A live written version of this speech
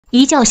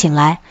一觉醒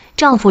来，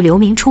丈夫刘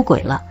明出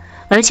轨了，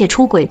而且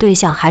出轨对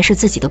象还是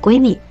自己的闺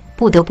蜜。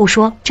不得不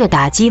说，这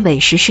打击委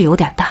实是有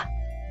点大。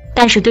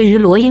但是对于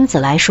罗英子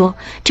来说，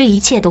这一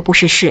切都不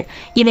是事，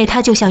因为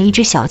她就像一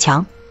只小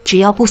强，只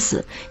要不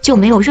死，就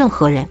没有任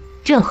何人、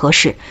任何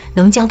事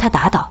能将她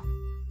打倒。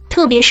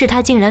特别是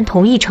她竟然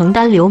同意承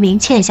担刘明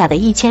欠下的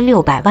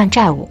1600万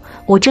债务，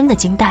我真的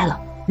惊呆了。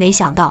没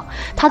想到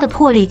她的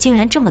魄力竟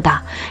然这么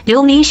大，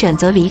刘明选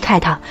择离开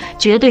她，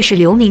绝对是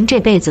刘明这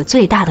辈子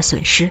最大的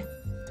损失。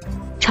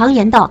常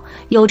言道，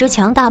有着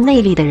强大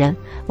魅力的人，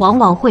往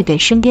往会给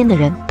身边的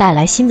人带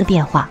来新的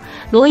变化。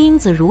罗英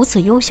子如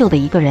此优秀的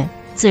一个人，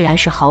自然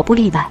是毫不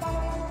例外。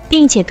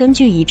并且根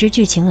据已知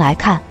剧情来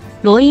看，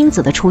罗英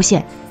子的出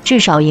现至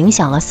少影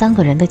响了3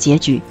个人的结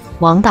局。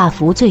王大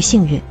福最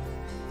幸运。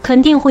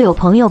肯定会有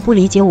朋友不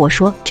理解我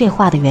说这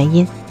话的原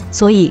因，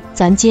所以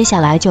咱接下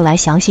来就来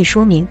详细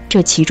说明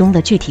这其中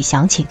的具体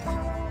详情。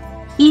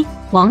1.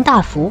 王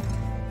大福。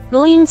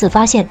罗英子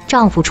发现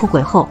丈夫出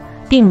轨后，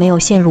并没有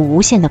陷入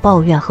无限的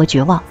抱怨和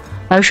绝望，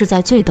而是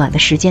在最短的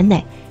时间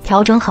内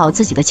调整好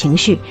自己的情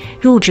绪，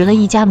入职了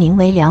一家名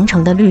为良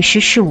城的律师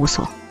事务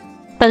所。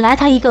本来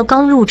他一个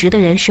刚入职的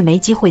人是没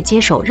机会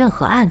接手任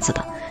何案子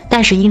的，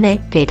但是因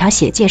为给他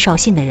写介绍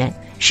信的人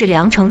是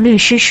良城律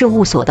师事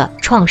务所的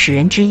创始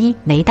人之一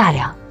梅大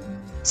良，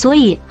所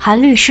以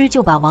韩律师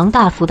就把王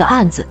大福的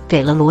案子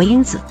给了罗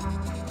英子。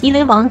因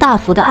为王大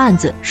福的案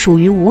子属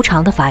于无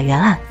偿的法院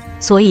案，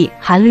所以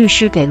韩律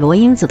师给罗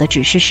英子的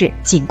指示是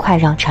尽快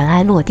让尘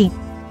埃落定。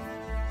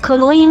可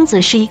罗英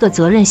子是一个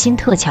责任心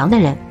特强的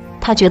人，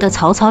她觉得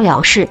草草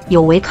了事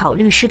有违考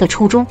律师的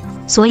初衷，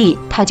所以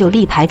她就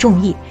力排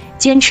众议，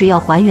坚持要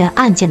还原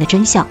案件的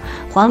真相，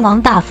还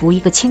王大福一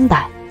个清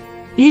白。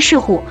于是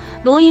乎，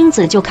罗英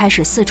子就开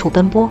始四处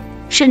奔波，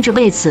甚至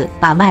为此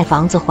把卖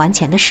房子还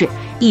钱的事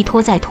一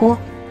拖再拖，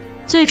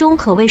最终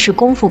可谓是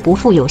功夫不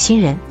负有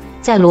心人。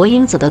在罗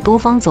英子的多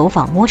方走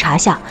访摸查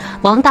下，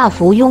王大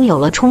福拥有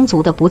了充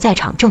足的不在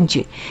场证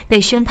据，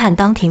被宣判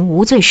当庭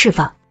无罪释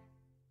放。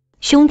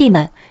兄弟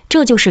们，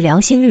这就是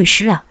良心律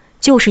师啊！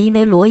就是因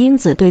为罗英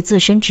子对自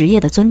身职业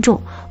的尊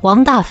重，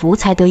王大福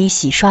才得以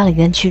洗刷了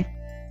冤屈。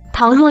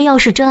倘若要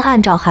是真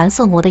按照韩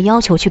色魔的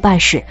要求去办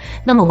事，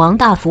那么王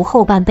大福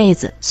后半辈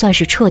子算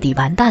是彻底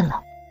完蛋了。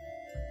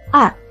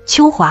2.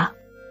 秋华。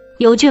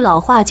有句老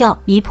话叫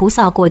泥菩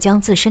萨过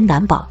江自身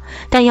难保，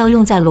但要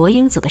用在罗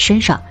英子的身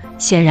上，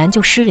显然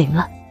就失灵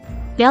了。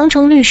良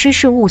城律师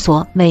事务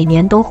所每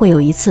年都会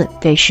有一次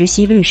给实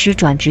习律师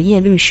转职业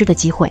律师的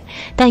机会，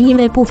但因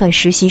为部分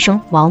实习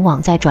生往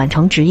往在转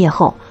成职业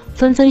后，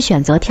纷纷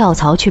选择跳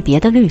槽去别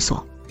的律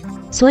所，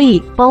所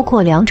以包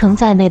括良城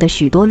在内的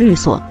许多律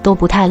所都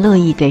不太乐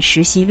意给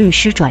实习律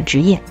师转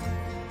职业。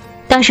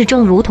但是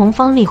正如同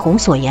方力宏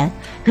所言，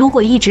如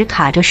果一直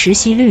卡着实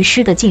习律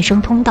师的晋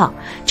升通道，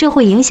这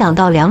会影响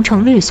到良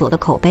城律所的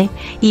口碑，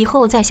以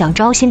后再想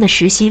招新的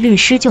实习律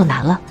师就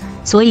难了。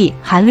所以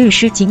韩律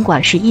师尽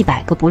管是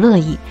100个不乐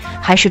意，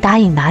还是答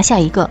应拿下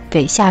一个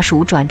给下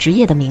属转职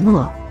业的名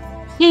额。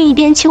另一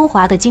边，秋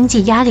华的经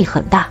济压力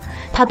很大，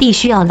他必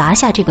须要拿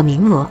下这个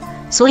名额，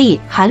所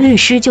以韩律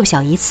师就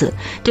想以此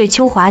对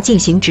秋华进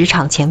行职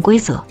场潜规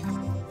则。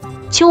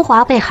秋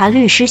华被韩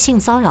律师性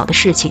骚扰的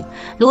事情，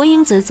罗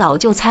英子早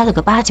就猜了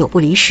个8、9不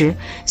离10，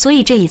所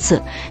以这一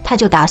次他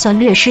就打算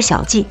略施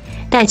小计，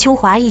带秋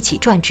华一起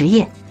赚职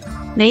业。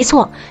没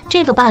错，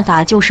这个办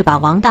法就是把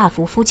王大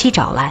福夫妻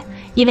找来，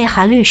因为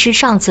韩律师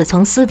上次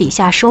曾私底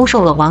下收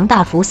受了王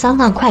大福3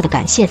万块的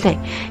感谢费，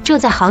这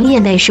在行业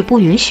内是不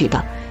允许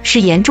的，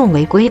是严重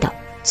违规的，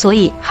所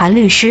以韩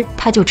律师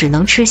他就只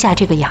能吃下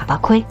这个哑巴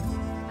亏，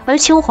而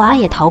秋华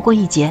也逃过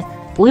一劫，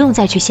不用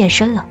再去现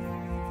身了。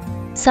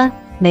3.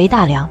 梅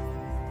大良。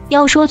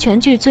要说全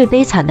剧最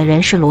悲惨的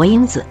人是罗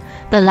英子，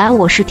本来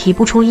我是提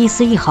不出一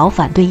丝一毫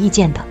反对意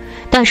见的，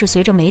但是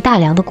随着梅大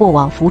良的过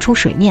往浮出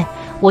水面，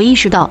我意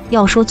识到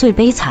要说最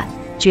悲惨，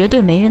绝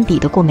对没人比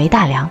得过梅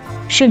大良，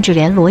甚至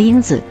连罗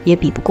英子也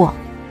比不过。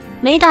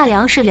梅大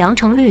良是良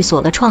城律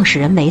所的创始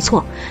人没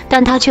错，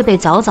但她却被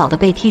早早的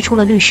被踢出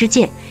了律师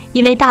界，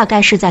因为大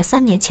概是在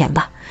3年前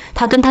吧，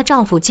她跟她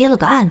丈夫接了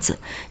个案子，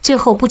最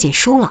后不仅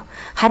输了，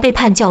还被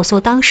判教唆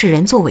当事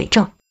人做伪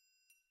证。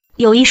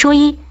有一说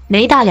一，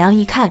梅大良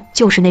一看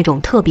就是那种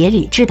特别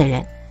理智的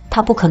人，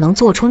他不可能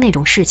做出那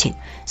种事情，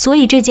所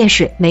以这件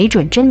事没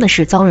准真的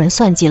是遭人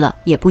算计了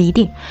也不一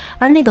定，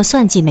而那个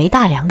算计梅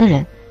大良的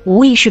人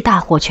无疑是大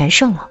获全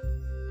胜了。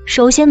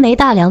首先，梅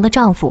大良的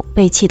丈夫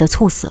被气得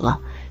猝死了，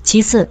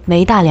其次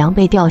梅大良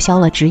被吊销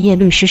了职业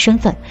律师身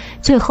份，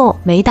最后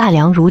梅大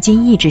良如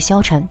今意志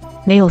消沉，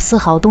没有丝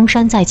毫东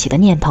山再起的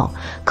念头，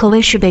可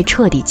谓是被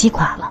彻底击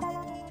垮了。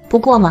不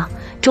过嘛，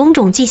种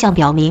种迹象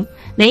表明，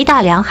梅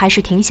大良还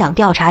是挺想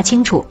调查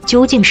清楚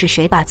究竟是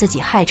谁把自己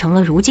害成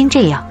了如今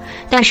这样，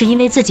但是因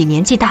为自己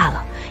年纪大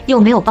了，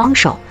又没有帮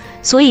手，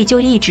所以就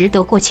一直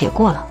得过且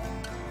过了。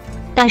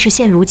但是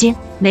现如今，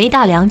梅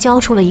大良教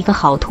出了一个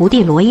好徒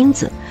弟罗英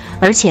子，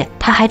而且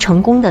他还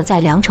成功的在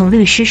良城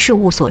律师事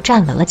务所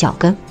站稳了脚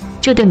跟，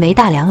这对梅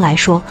大梁来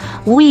说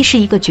无疑是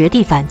一个绝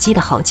地反击的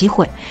好机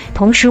会。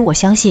同时我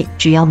相信，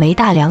只要梅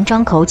大梁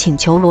张口请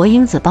求罗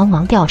英子帮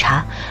忙调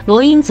查，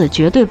罗英子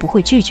绝对不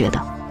会拒绝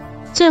的。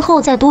最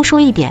后再多说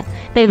一点，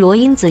被罗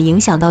英子影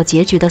响到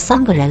结局的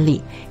3个人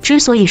里，之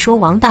所以说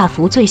王大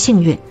福最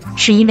幸运，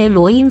是因为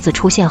罗英子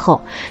出现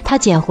后，他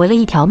捡回了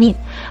一条命，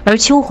而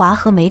秋华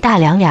和梅大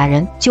梁俩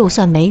人就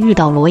算没遇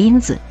到罗英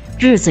子，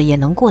日子也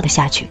能过得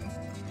下去。